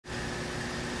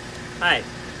Hi,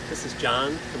 this is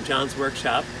John from John's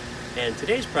Workshop, and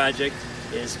today's project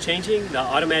is changing the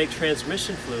automatic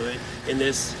transmission fluid in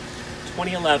this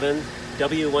 2011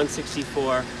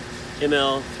 W164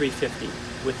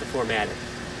 ML350 with the 4MATIC.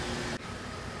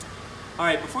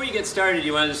 Alright, before you get started,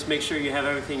 you want to just make sure you have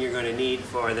everything you're going to need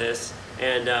for this.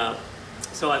 And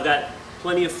so I've got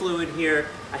plenty of fluid here.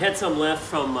 I had some left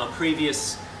from a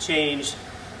previous change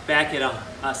back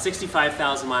at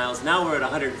 65,000 miles. Now we're at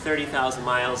 130,000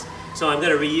 miles. So I'm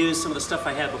going to reuse some of the stuff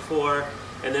I had before,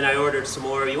 and then I ordered some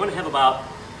more. You want to have about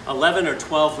 11 or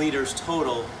 12 liters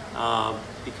total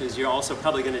because you're also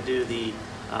probably going to do the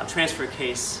transfer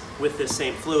case with this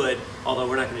same fluid, although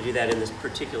we're not going to do that in this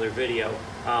particular video.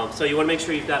 So you want to make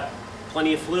sure you've got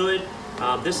plenty of fluid.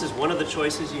 This is one of the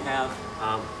choices you have.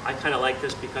 I kind of like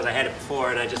this because I had it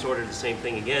before and I just ordered the same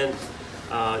thing again.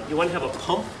 You want to have a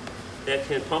pump that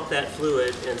can pump that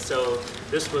fluid, and so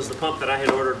this was the pump that I had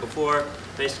ordered before.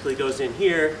 Basically goes in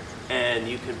here and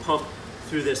you can pump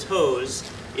through this hose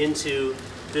into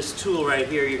this tool right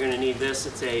here. You're going to need this.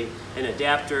 It's an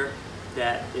adapter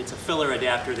it's a filler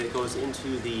adapter that goes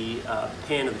into the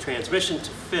pan of the transmission to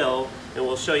fill, and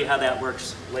we'll show you how that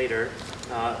works later.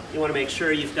 You want to make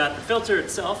sure you've got the filter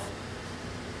itself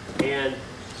and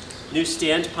new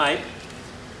stand pipe,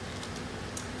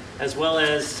 as well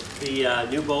as the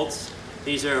new bolts.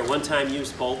 These are one-time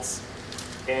use bolts,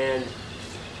 and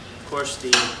of course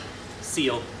the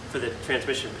seal for the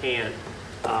transmission pan.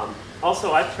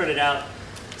 Also, I've printed out,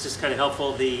 it's just kind of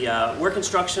helpful, the work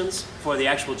instructions for the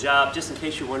actual job, just in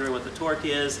case you're wondering what the torque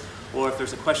is or if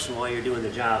there's a question while you're doing the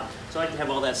job. So I like to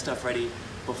have all that stuff ready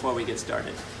before we get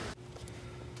started.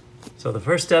 So the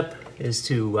first step is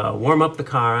to warm up the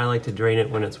car. I like to drain it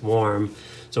when it's warm.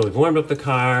 So we've warmed up the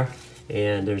car,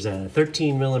 and there's a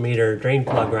 13mm drain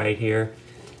plug right here.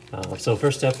 So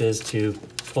first step is to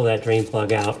pull that drain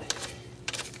plug out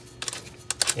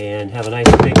and have a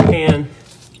nice big pan.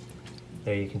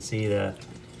 There you can see the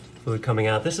fluid coming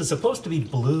out. This is supposed to be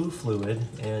blue fluid,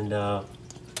 and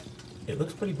it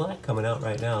looks pretty black coming out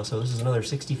right now. So this is another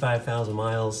 65,000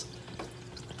 miles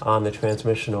on the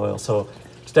transmission oil. So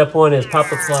step one is pop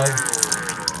the plug.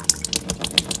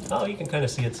 Oh, you can kind of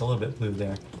see it's a little bit blue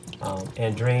there.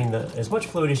 And drain as much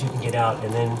fluid as you can get out,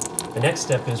 and then the next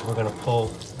step is we're going to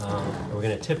pull, we're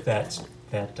going to tip that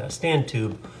stand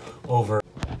tube over.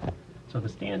 So the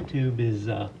stand tube is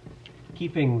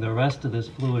keeping the rest of this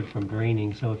fluid from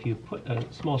draining. So if you put a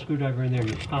small screwdriver in there and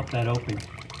you pop that open,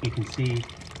 you can see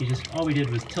all we did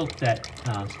was tilt that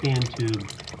stand tube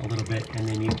a little bit, and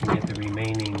then you can get the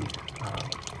remaining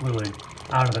fluid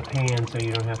out of the pan, so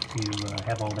you don't have to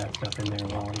have all that stuff in there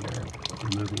while you're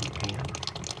removing the pan.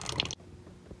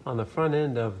 On the front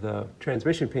end of the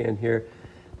transmission pan here,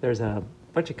 there's a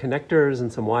bunch of connectors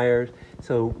and some wires,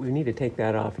 so we need to take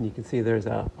that off, and you can see there's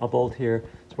a bolt here,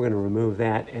 so we're going to remove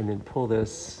that and then pull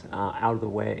this out of the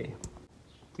way.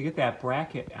 To get that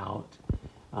bracket out,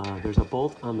 there's a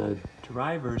bolt on the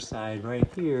driver's side right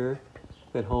here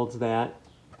that holds that,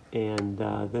 and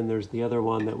then there's the other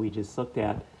one that we just looked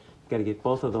at. Got to get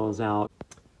both of those out.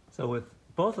 So with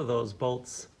both of those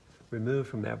bolts removed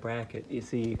from that bracket, you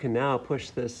see you can now push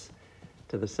this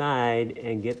to the side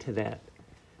and get to that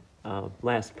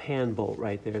last pan bolt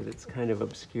right there that's kind of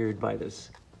obscured by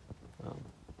this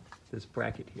this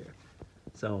bracket here.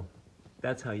 So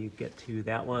that's how you get to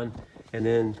that one, and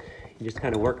then you just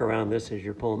kind of work around this as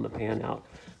you're pulling the pan out.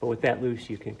 But with that loose,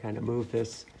 you can kind of move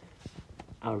this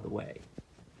out of the way.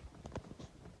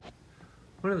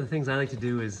 One of the things I like to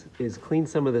do is clean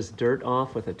some of this dirt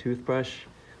off with a toothbrush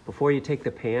before you take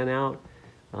the pan out,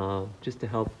 just to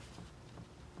help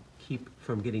keep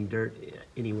from getting dirt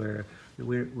anywhere.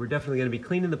 We're definitely going to be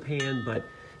cleaning the pan, but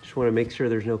just want to make sure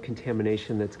there's no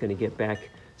contamination that's going to get back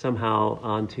somehow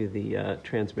onto the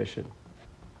transmission.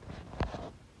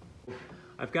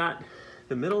 I've got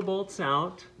the middle bolts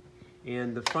out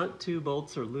and the front two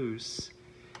bolts are loose,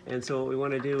 and so what we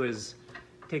want to do is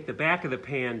take the back of the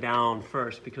pan down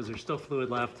first because there's still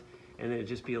fluid left, and it'd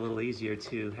just be a little easier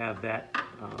to have that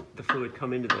the fluid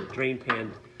come into the drain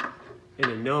pan in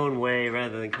a known way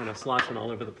rather than kind of sloshing all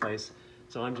over the place.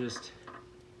 So I'm just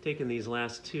taking these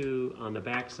last two on the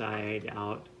back side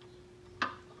out.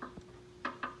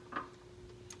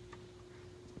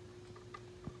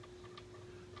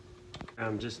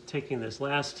 I'm just taking this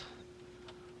last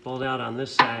bolt out on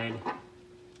this side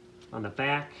on the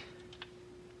back.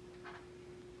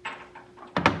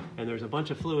 And there's a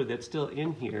bunch of fluid that's still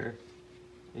in here,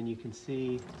 and you can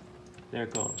see, there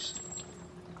it goes.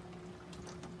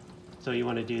 So you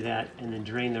want to do that and then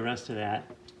drain the rest of that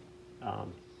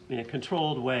in a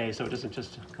controlled way so it doesn't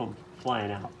just come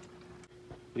flying out.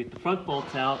 We get the front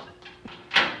bolts out,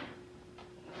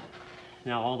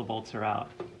 now all the bolts are out.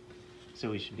 So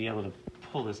we should be able to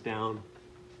pull this down.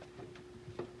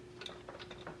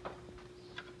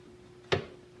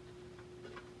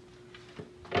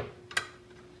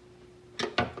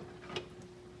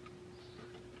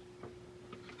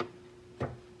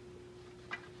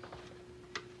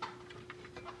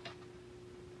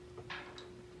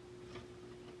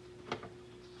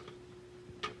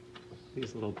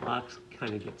 These little blocks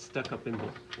kind of get stuck up in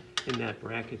that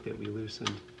bracket that we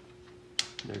loosened.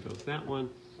 There goes that one.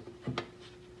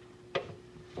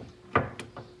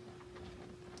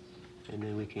 And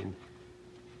then we can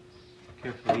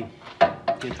carefully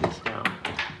get this down.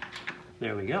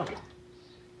 There we go.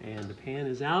 And the pan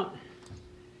is out,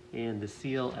 and the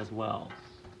seal as well.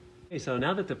 Okay, so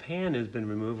now that the pan has been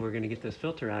removed, we're going to get this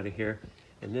filter out of here.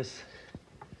 And this,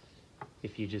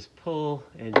 if you just pull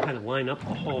and kind of line up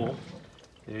the hole,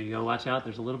 there you go, watch out,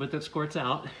 there's a little bit that squirts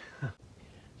out. So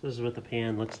this is what the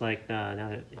pan looks like now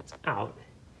that it's out.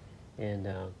 And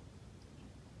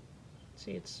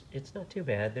see, it's not too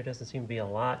bad. There doesn't seem to be a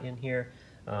lot in here.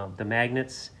 The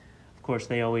magnets, of course,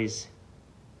 they always,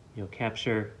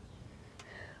 capture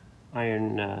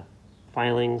iron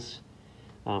filings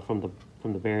from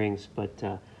the bearings.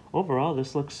 But overall,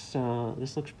 this looks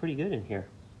pretty good in here.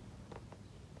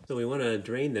 So we want to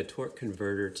drain the torque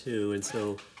converter too, and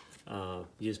so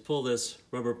you just pull this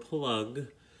rubber plug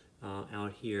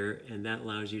out here, and that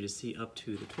allows you to see up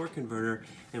to the torque converter.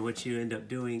 And what you end up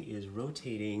doing is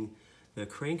rotating the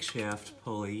crankshaft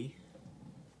pulley,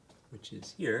 which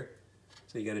is here.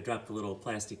 So you got to drop the little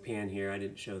plastic pan here. I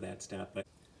didn't show that step, but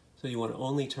so you want to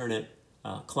only turn it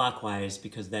clockwise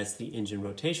because that's the engine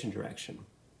rotation direction.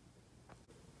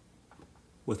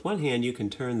 With one hand, you can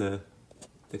turn the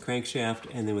crankshaft,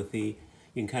 and then with you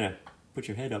can kind of put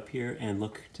your head up here and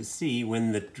look to see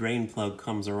when the drain plug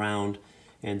comes around,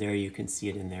 and there you can see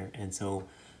it in there. And so I'm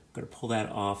going to pull that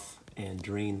off and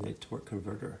drain the torque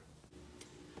converter.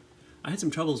 I had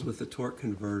some troubles with the torque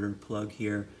converter plug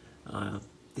here.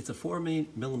 It's a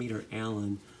 4mm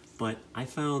Allen, but I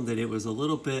found that it was a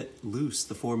little bit loose,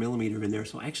 the 4mm in there,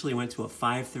 so I actually went to a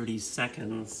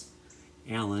 5/32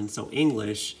 Allen, so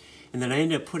English, and then I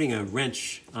ended up putting a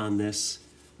wrench on this,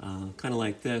 kind of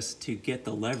like this, to get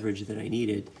the leverage that I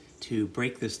needed to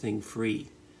break this thing free.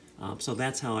 So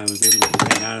that's how I was able to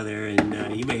get it out of there,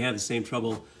 and you may have the same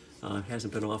trouble. It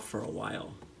hasn't been off for a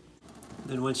while.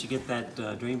 Then once you get that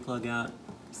drain plug out,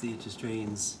 see it just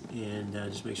drains, and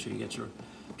just make sure you get your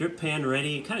drip pan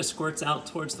ready. It kind of squirts out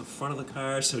towards the front of the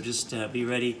car, so just be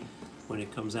ready when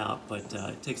it comes out, but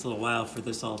it takes a little while for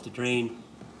this all to drain.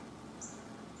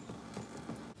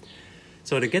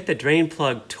 So to get the drain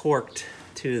plug torqued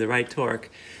to the right torque,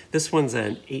 this one's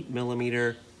an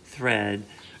 8mm thread,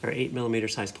 or 8mm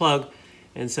size plug,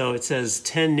 and so it says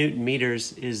 10 Newton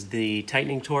meters is the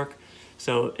tightening torque.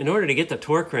 So in order to get the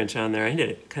torque wrench on there, I had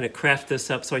to kind of craft this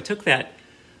up. So I took that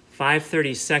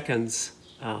 5/32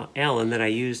 Allen that I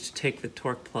used to take the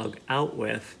torque plug out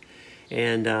with,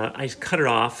 and I cut it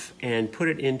off and put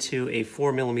it into a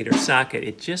 4mm socket.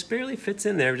 It just barely fits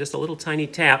in there, just a little tiny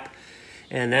tap,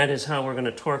 and that is how we're going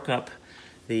to torque up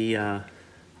the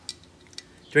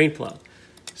drain plug.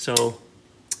 So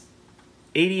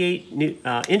 88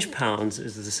 inch-pounds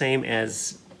is the same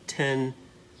as 10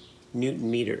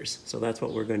 Newton meters, so that's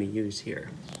what we're going to use here.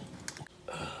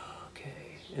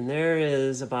 Okay, and there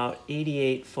is about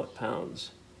 88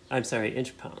 foot-pounds. I'm sorry,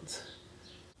 inch-pounds.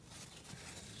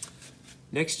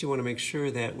 Next, you want to make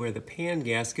sure that where the pan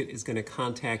gasket is going to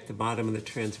contact the bottom of the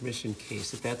transmission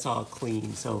case, that that's all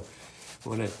clean. So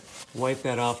you want to wipe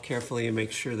that off carefully and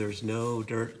make sure there's no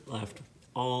dirt left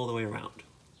all the way around.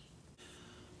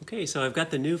 Okay, so I've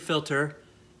got the new filter.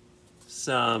 It's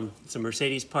a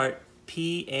Mercedes part.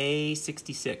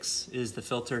 PA66 is the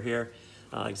filter here,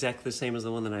 exactly the same as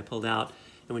the one that I pulled out.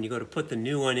 And when you go to put the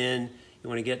new one in, you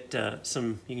want to get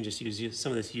you can just use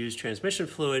some of this used transmission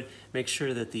fluid. Make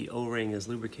sure that the O-ring is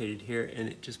lubricated here, and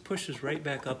it just pushes right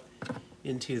back up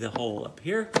into the hole up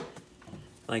here,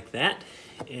 like that.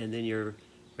 And then you're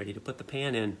ready to put the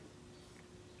pan in.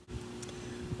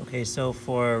 Okay, so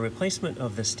for replacement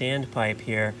of the standpipe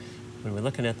here, when we're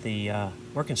looking at the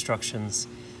work instructions,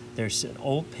 there's an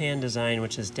old pan design,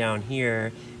 which is down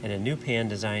here, and a new pan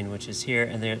design, which is here,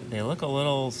 and they look a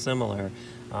little similar.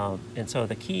 And so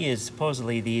the key is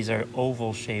supposedly these are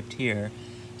oval shaped here.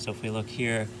 So if we look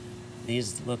here,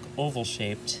 these look oval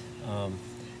shaped.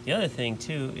 The other thing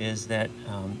too is that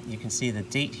you can see the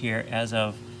date here as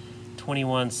of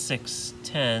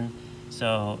 21/6/10.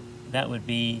 So that would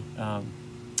be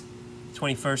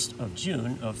 21st of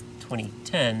June of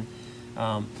 2010.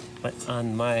 But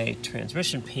on my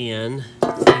transmission pan,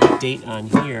 the date on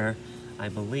here, I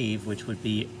believe, which would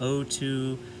be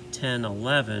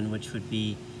 02/10/11, which would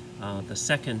be the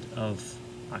 2nd of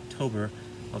October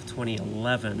of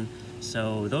 2011.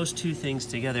 So those two things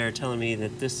together are telling me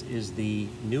that this is the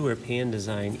newer pan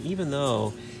design, even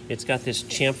though it's got this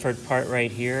chamfered part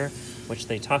right here, which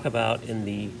they talk about in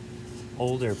the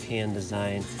older pan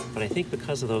design. But I think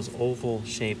because of those oval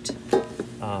shaped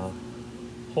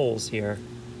holes here,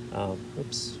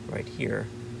 oops, right here,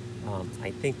 I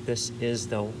think this is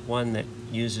the one that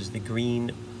uses the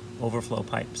green overflow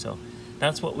pipe. So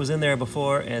that's what was in there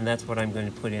before, and that's what I'm going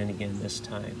to put in again this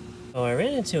time. So I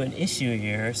ran into an issue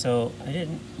here, so I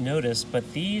didn't notice,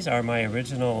 but these are my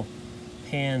original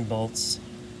pan bolts,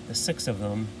 the 6 of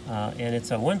them, and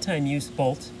it's a one-time use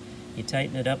bolt. You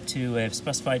tighten it up to a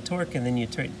specified torque, and then you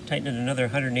tighten it another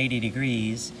 180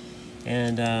 degrees.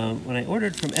 And when I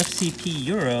ordered from FCP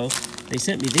Euro, they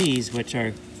sent me these, which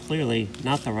are clearly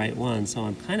not the right one, so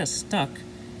I'm kind of stuck.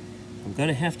 I'm going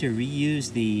to have to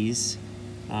reuse these,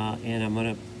 and I'm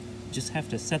going to just have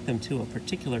to set them to a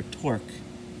particular torque.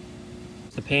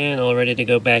 The pan all ready to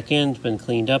go back in, it's been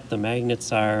cleaned up. The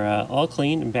magnets are all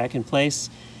clean and back in place,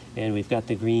 and we've got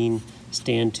the green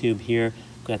stand tube here.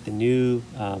 We've got the new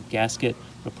gasket.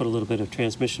 I'm going to put a little bit of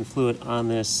transmission fluid on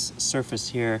this surface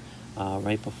here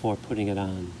right before putting it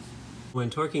on. When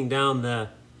torquing down the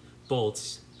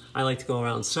bolts, I like to go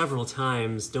around several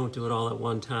times. Don't do it all at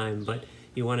one time, but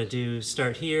you want to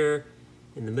start here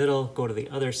in the middle, go to the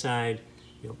other side,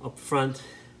 up front,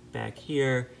 back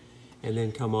here, and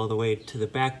then come all the way to the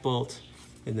back bolt,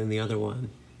 and then the other one,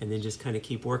 and then just kind of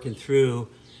keep working through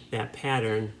that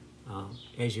pattern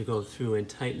as you go through and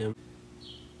tighten them.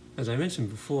 As I mentioned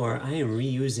before, I am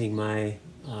reusing my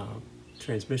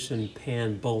transmission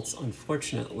pan bolts,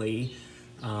 unfortunately,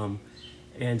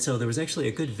 and so there was actually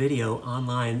a good video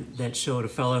online that showed a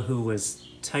fellow who was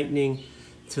tightening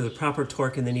to the proper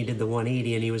torque, and then he did the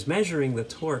 180, and he was measuring the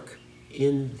torque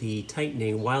in the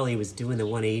tightening while he was doing the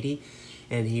 180,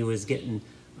 and he was getting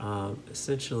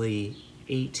essentially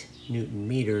 8 Newton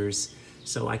meters.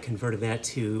 So I converted that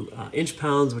to inch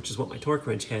pounds, which is what my torque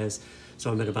wrench has. So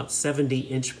I'm at about 70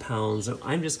 inch pounds. So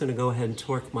I'm just gonna go ahead and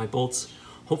torque my bolts.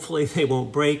 Hopefully they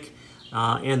won't break,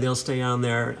 and they'll stay on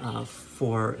there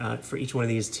for each one of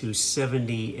these to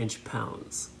 70 inch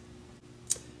pounds.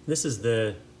 This is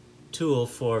the tool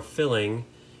for filling,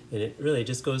 and it really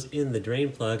just goes in the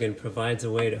drain plug and provides a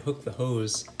way to hook the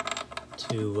hose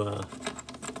to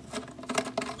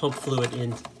pump fluid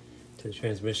into the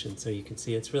transmission. So you can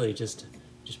see it's really just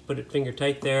put it finger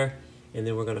tight there, and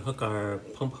then we're going to hook our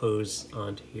pump hose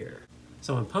onto here.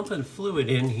 So I'm pumping fluid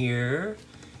in here.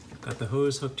 I've got the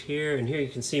hose hooked here, and here you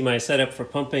can see my setup for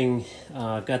pumping.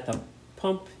 I've got the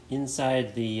pump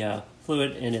inside the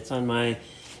fluid, and it's on my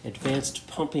advanced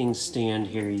pumping stand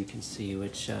here, you can see,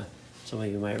 which some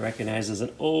of you might recognize as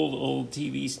an old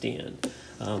TV stand.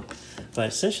 But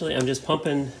essentially I'm just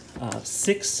pumping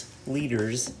 6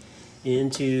 liters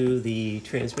into the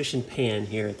transmission pan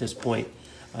here at this point.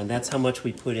 And that's how much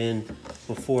we put in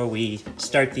before we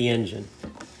start the engine.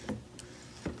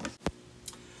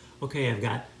 Okay, I've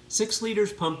got 6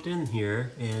 liters pumped in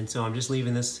here, and so I'm just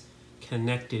leaving this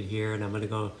connected here, and I'm going to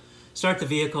go start the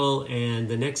vehicle, and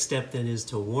the next step then is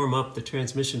to warm up the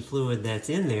transmission fluid that's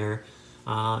in there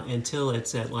until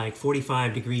it's at like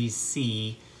 45 degrees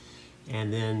C,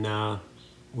 and then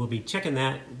we'll be checking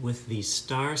that with the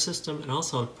star system, and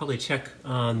also I'll probably check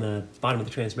on the bottom of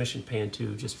the transmission pan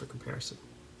too, just for comparison.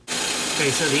 Okay,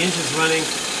 so the engine's running.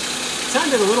 It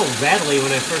sounded a little rattly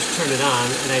when I first turned it on,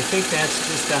 and I think that's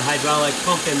just the hydraulic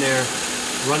pump in there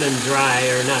running dry,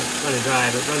 or not running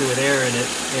dry, but running with air in it,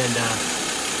 and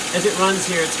as it runs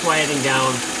here, it's quieting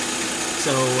down.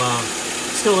 So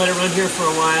just gonna let it run here for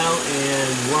a while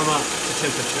and warm up the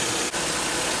temperature.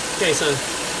 Okay, so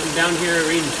I'm down here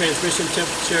reading transmission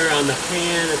temperature on the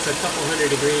pan. It's a couple hundred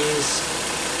degrees.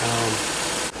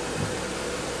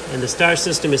 And the star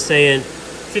system is saying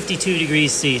 52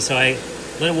 degrees C. So I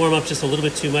let it warm up just a little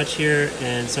bit too much here.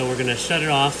 And so we're gonna shut it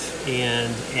off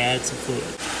and add some fluid.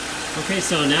 Okay,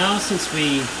 so now since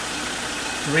we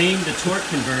drained the torque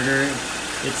converter,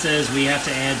 it says we have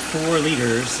to add 4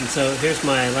 liters, and so here's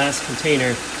my last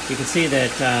container. You can see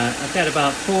that I've got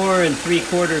about 4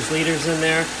 3/4 liters in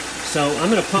there. So I'm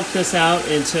going to pump this out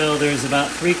until there's about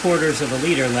 3/4 of a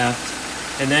liter left,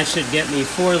 and that should get me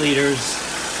 4 liters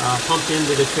pumped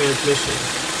into the transmission.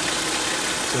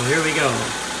 So here we go.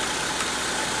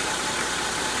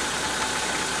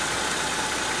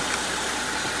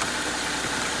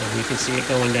 And you can see it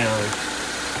going down.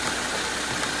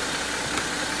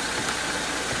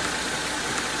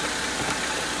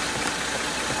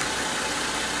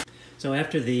 So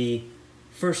after the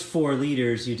first 4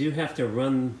 liters, you do have to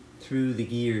run through the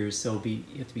gears, so you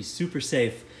have to be super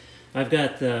safe. I've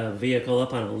got the vehicle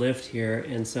up on a lift here,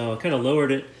 and so I kind of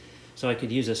lowered it so I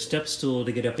could use a step stool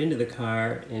to get up into the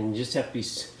car, and you just have to be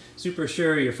super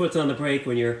sure your foot's on the brake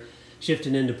when you're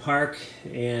shifting into park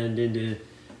and into,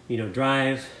 you know,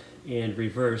 drive and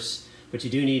reverse. But you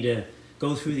do need to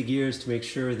go through the gears to make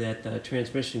sure that the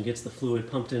transmission gets the fluid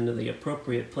pumped into the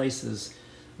appropriate places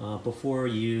before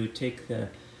you take the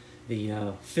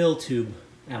fill tube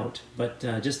out. But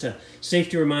just a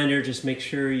safety reminder, just make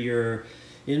sure you're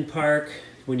in park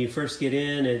when you first get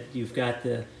in, you've got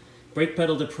the brake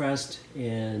pedal depressed,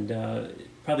 and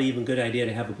probably even a good idea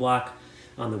to have a block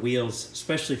on the wheels,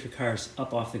 especially if your car's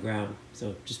up off the ground.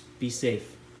 So just be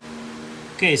safe.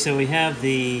 Okay, so we have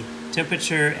the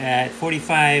temperature at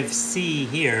 45°C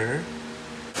here.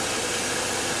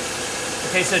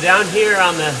 Okay, so down here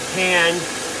on the pan,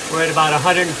 we're at about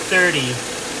 130,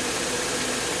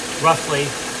 roughly.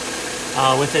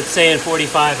 With it saying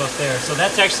 45 up there. So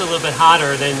that's actually a little bit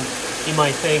hotter than you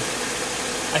might think.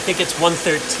 I think it's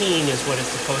 113 is what it's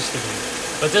supposed to be.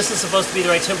 But this is supposed to be the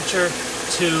right temperature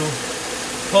to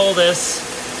pull this.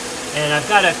 And I've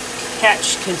got a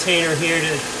catch container here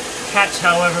to catch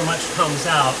however much comes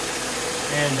out.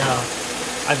 And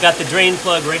I've got the drain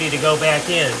plug ready to go back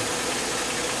in.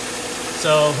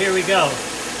 So here we go.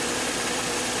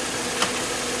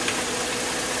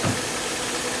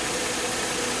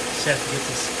 Just have to get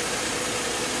this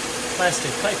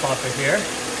plastic pipe off of here,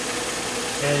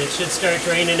 and it should start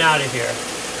draining out of here.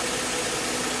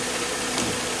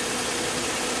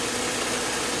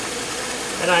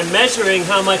 And I'm measuring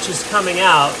how much is coming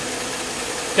out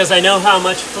because I know how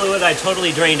much fluid I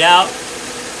totally drained out,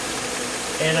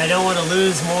 and I don't want to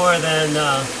lose more than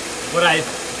what I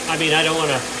mean, I don't want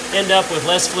to end up with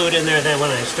less fluid in there than when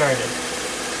I started.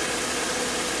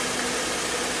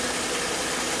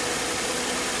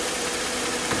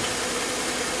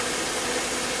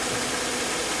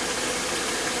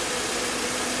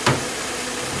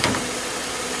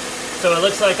 So it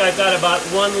looks like I've got about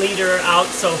 1 liter out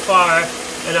so far,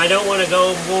 and I don't want to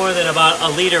go more than about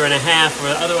 1.5 liters,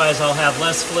 or otherwise I'll have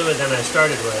less fluid than I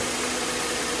started with.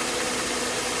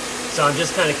 So I'm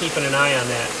just kind of keeping an eye on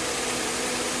that.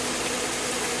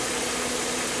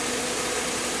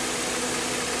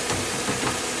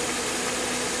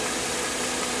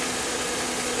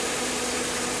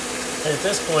 And at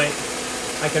this point,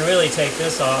 I can really take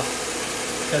this off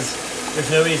because there's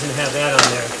no reason to have that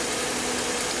on there.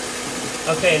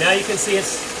 Okay, now you can see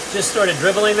it's just sort of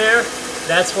dribbling there.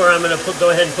 That's where I'm going to go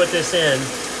ahead and put this in.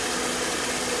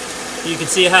 You can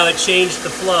see how it changed the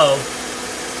flow.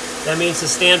 That means the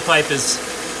standpipe is,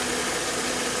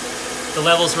 the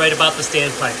level's right about the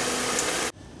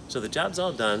standpipe. So the job's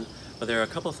all done, but there are a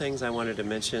couple things I wanted to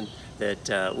mention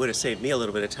that would have saved me a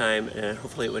little bit of time, and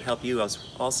hopefully it would help you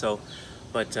also.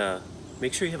 But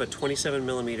make sure you have a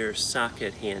 27mm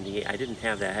socket handy. I didn't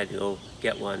have that, I had to go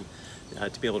get one.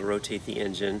 To be able to rotate the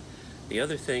engine. The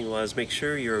other thing was make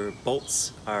sure your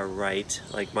bolts are right,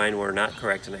 like mine were not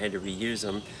correct and I had to reuse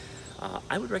them.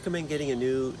 I would recommend getting a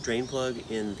new drain plug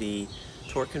in the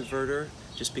torque converter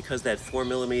just because that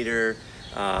 4mm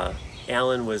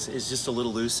Allen is just a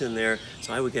little loose in there,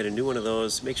 so I would get a new one of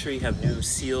those. Make sure you have new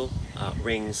seal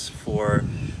rings for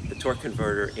the torque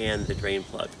converter and the drain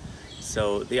plug.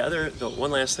 So the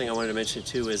one last thing I wanted to mention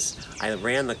too is I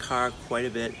ran the car quite a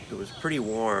bit. It was pretty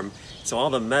warm, so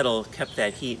all the metal kept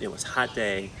that heat, and it was a hot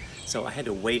day, so I had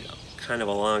to wait kind of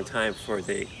a long time for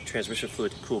the transmission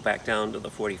fluid to cool back down to the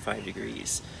 45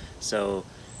 degrees. So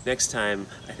next time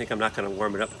I think I'm not going to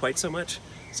warm it up quite so much,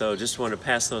 so just want to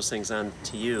pass those things on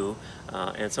to you.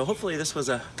 And so hopefully this was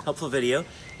a helpful video,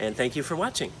 and thank you for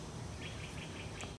watching.